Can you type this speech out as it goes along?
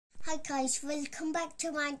Hi guys, welcome back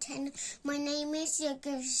to my channel. My name is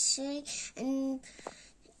Yogyasri and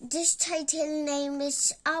this title name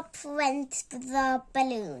is Up Went the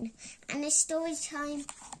Balloon. And it's story time.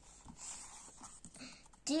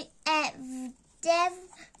 Dev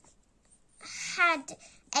had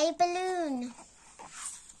a balloon.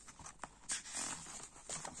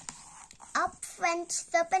 Up went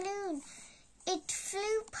the balloon. It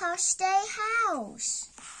flew past a house.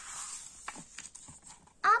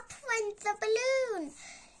 Up went the balloon.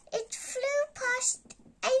 It flew past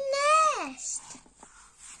a nest.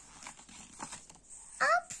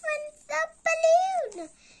 Up went the balloon.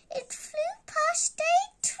 It flew past a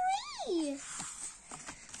tree.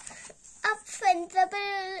 Up went the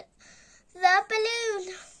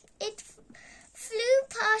balloon. It flew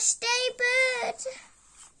past a bird.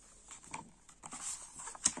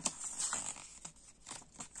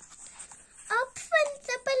 Up went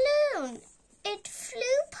the balloon. It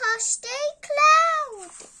flew past a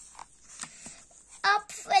cloud.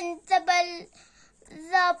 Up went the balloon.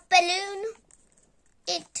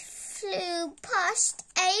 It flew past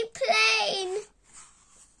a plane.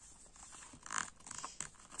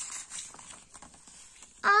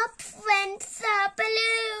 Up went the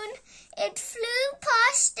balloon. It flew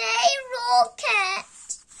past a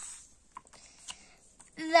rocket.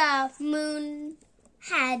 The moon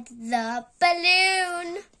had the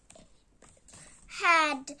balloon.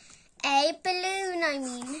 Had a balloon, I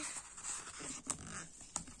mean.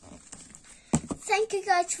 Thank you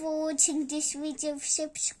guys for watching this video.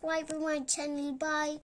 Subscribe to my channel. Bye.